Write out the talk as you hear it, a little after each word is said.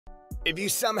If you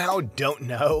somehow don't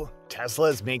know, Tesla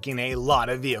is making a lot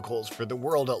of vehicles for the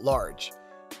world at large.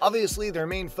 Obviously, their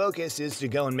main focus is to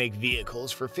go and make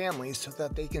vehicles for families so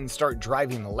that they can start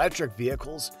driving electric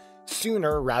vehicles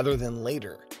sooner rather than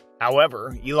later.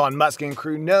 However, Elon Musk and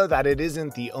crew know that it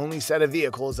isn't the only set of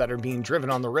vehicles that are being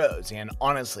driven on the roads, and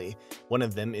honestly, one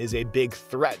of them is a big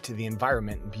threat to the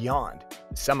environment and beyond,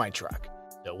 the semi-truck.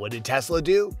 So what did Tesla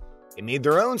do? They made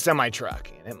their own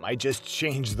semi-truck, and it might just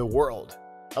change the world.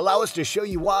 Allow us to show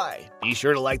you why. Be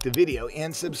sure to like the video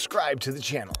and subscribe to the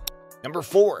channel. Number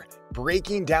 4.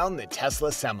 Breaking down the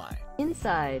Tesla Semi.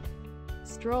 Inside.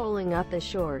 Strolling up the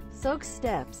short, soaked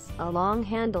steps, a long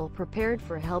handle prepared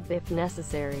for help if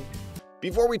necessary.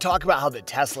 Before we talk about how the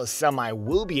Tesla Semi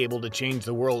will be able to change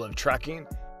the world of trucking,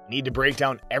 we need to break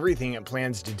down everything it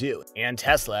plans to do. And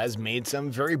Tesla has made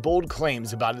some very bold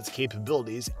claims about its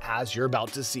capabilities, as you're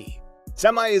about to see.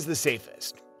 Semi is the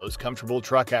safest, most comfortable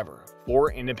truck ever.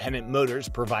 4 independent motors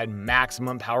provide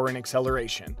maximum power and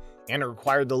acceleration, and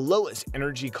require the lowest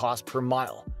energy cost per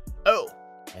mile. Oh,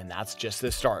 and that's just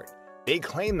the start. They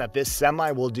claim that this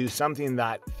Semi will do something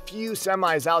that few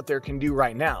semis out there can do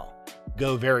right now: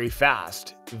 go very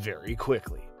fast, very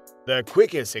quickly. The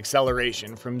quickest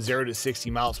acceleration from 0 to 60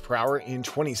 miles per hour in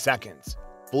 20 seconds.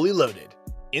 Fully loaded,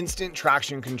 instant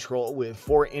traction control with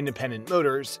 4 independent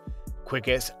motors,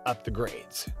 quickest up the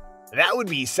grades. That would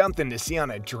be something to see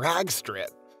on a drag strip.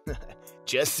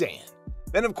 Just saying.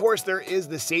 Then of course there is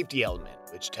the safety element,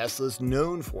 which Tesla's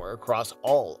known for across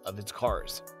all of its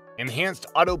cars. Enhanced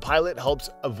autopilot helps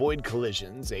avoid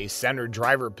collisions, a center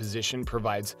driver position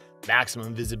provides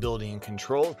maximum visibility and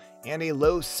control, and a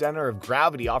low center of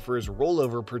gravity offers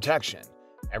rollover protection.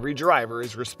 Every driver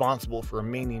is responsible for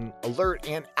remaining alert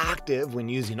and active when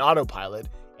using autopilot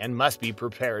and must be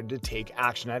prepared to take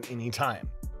action at any time.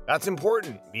 That's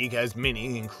important because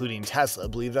many, including Tesla,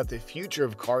 believe that the future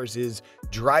of cars is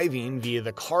driving via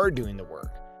the car doing the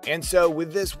work. And so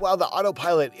with this, while the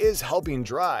autopilot is helping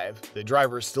drive, the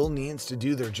driver still needs to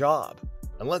do their job.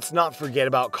 And let's not forget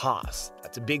about costs.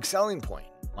 That's a big selling point,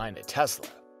 mind at Tesla.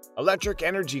 Electric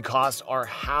energy costs are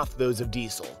half those of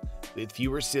diesel. With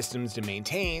fewer systems to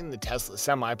maintain, the Tesla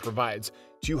Semi provides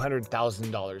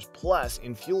 $200,000 plus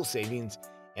in fuel savings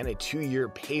and a 2-year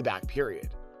payback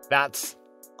period. That's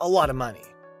a lot of money.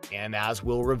 And as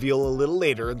we'll reveal a little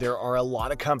later, there are a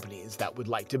lot of companies that would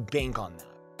like to bank on that.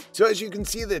 So as you can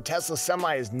see, the Tesla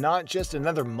Semi is not just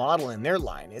another model in their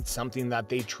line, it's something that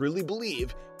they truly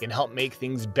believe can help make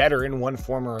things better in one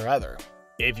form or other.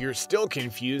 If you're still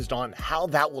confused on how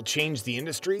that will change the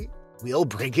industry, we'll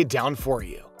break it down for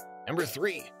you. Number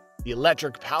 3, the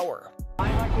electric power.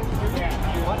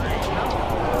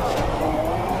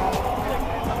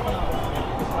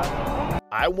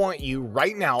 I want you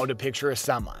right now to picture a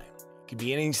Semi. It could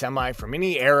be any Semi from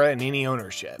any era and any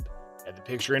ownership. Have the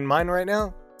picture in mind right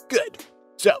now? Good.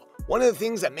 So, one of the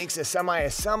things that makes a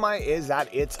Semi is that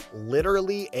it's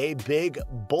literally a big,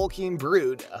 bulking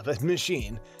brute of a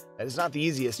machine that is not the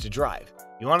easiest to drive.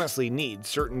 You honestly need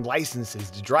certain licenses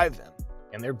to drive them,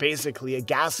 and they're basically a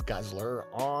gas guzzler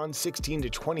on 16 to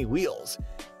 20 wheels.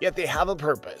 Yet they have a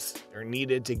purpose. They're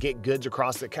needed to get goods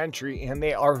across the country, and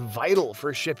they are vital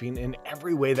for shipping in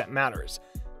every way that matters,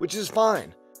 which is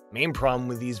fine. Main problem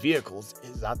with these vehicles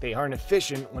is that they aren't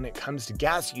efficient when it comes to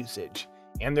gas usage,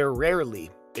 and they're rarely,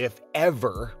 if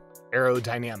ever,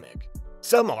 aerodynamic.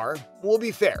 Some are, we'll be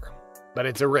fair, but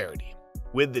it's a rarity.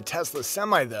 With the Tesla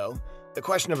Semi though, the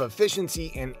question of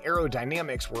efficiency and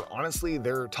aerodynamics were honestly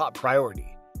their top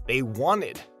priority. They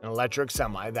wanted an electric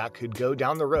Semi that could go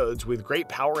down the roads with great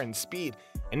power and speed,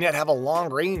 and yet have a long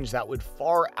range that would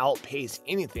far outpace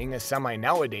anything a Semi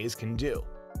nowadays can do.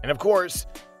 And of course,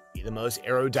 be the most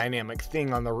aerodynamic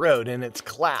thing on the road in its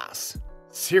class.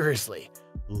 Seriously,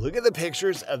 look at the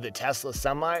pictures of the Tesla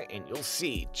Semi and you'll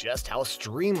see just how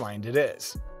streamlined it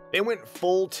is. They went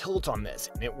full tilt on this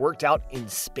and it worked out in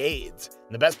spades.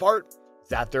 And the best part is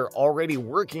that they're already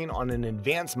working on an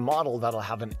advanced model that'll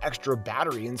have an extra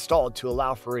battery installed to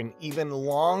allow for an even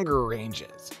longer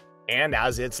ranges. And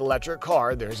as its electric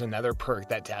car, there's another perk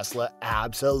that Tesla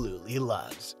absolutely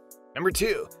loves. Number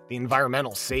 2, the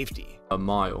environmental safety. A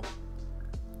mile.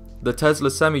 The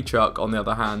Tesla semi-truck, on the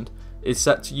other hand, is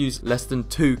set to use less than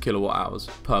 2 kilowatt hours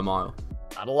per mile.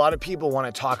 Not a lot of people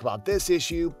want to talk about this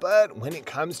issue, but when it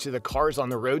comes to the cars on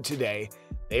the road today,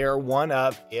 they are one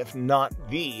of, if not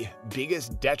the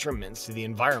biggest detriments to the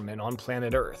environment on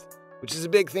planet Earth. Which is a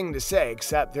big thing to say,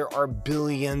 except there are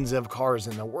billions of cars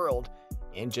in the world,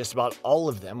 and just about all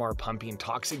of them are pumping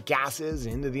toxic gases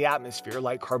into the atmosphere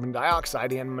like carbon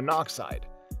dioxide and monoxide,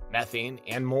 methane,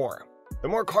 and more. The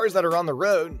more cars that are on the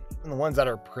road, even the ones that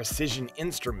are precision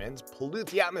instruments, pollute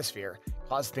the atmosphere,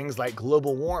 cause things like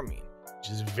global warming, which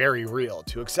is very real,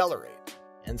 to accelerate.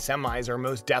 And semis are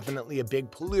most definitely a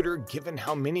big polluter given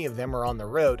how many of them are on the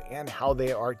road and how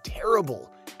they are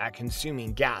terrible at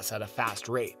consuming gas at a fast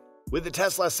rate. With the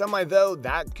Tesla Semi though,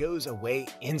 that goes away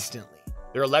instantly.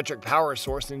 Their electric power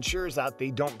source ensures that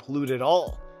they don't pollute at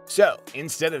all. So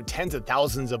instead of tens of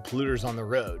thousands of polluters on the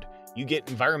road, you get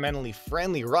environmentally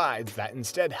friendly rides that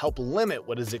instead help limit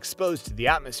what is exposed to the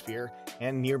atmosphere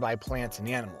and nearby plants and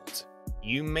animals.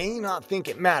 You may not think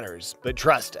it matters, but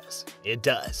trust us, it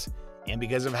does. And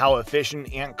because of how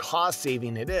efficient and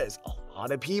cost-saving it is, a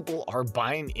lot of people are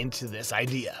buying into this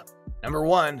idea. Number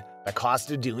 1, the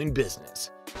cost of doing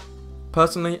business.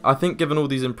 Personally, I think given all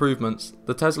these improvements,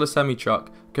 the Tesla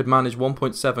semi-truck could manage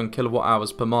 1.7 kilowatt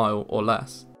hours per mile or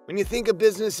less. When you think of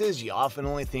businesses, you often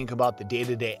only think about the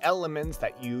day-to-day elements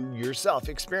that you yourself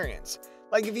experience.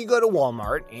 Like if you go to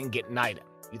Walmart and get an item,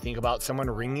 you think about someone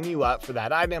ringing you up for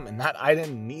that item and that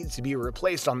item needs to be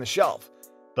replaced on the shelf.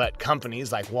 But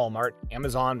companies like Walmart,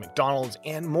 Amazon, McDonald's,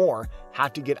 and more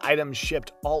have to get items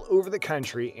shipped all over the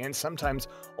country and sometimes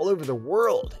all over the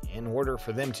world in order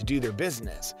for them to do their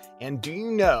business. And do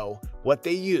you know what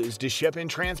they use to ship and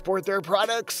transport their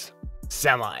products?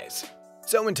 Semis.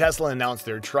 So when Tesla announced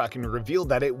their truck and revealed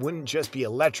that it wouldn't just be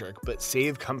electric but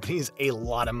save companies a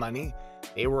lot of money,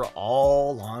 they were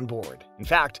all on board. In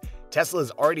fact,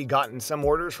 Tesla's already gotten some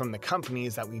orders from the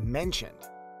companies that we mentioned.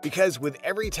 Because with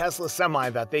every Tesla Semi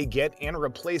that they get and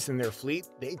replace in their fleet,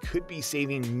 they could be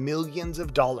saving millions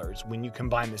of dollars when you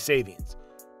combine the savings.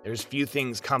 There's few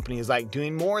things companies like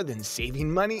doing more than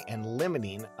saving money and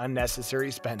limiting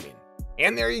unnecessary spending.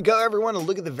 And there you go, everyone, to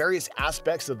look at the various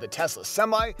aspects of the Tesla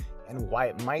Semi and why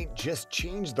it might just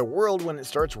change the world when it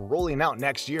starts rolling out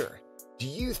next year. Do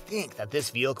you think that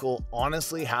this vehicle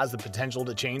honestly has the potential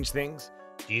to change things?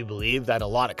 Do you believe that a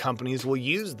lot of companies will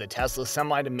use the Tesla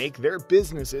Semi to make their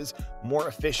businesses more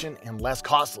efficient and less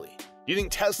costly? Do you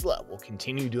think Tesla will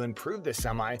continue to improve the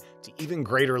Semi to even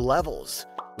greater levels?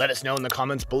 Let us know in the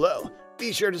comments below.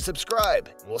 Be sure to subscribe,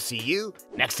 and we'll see you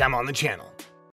next time on the channel.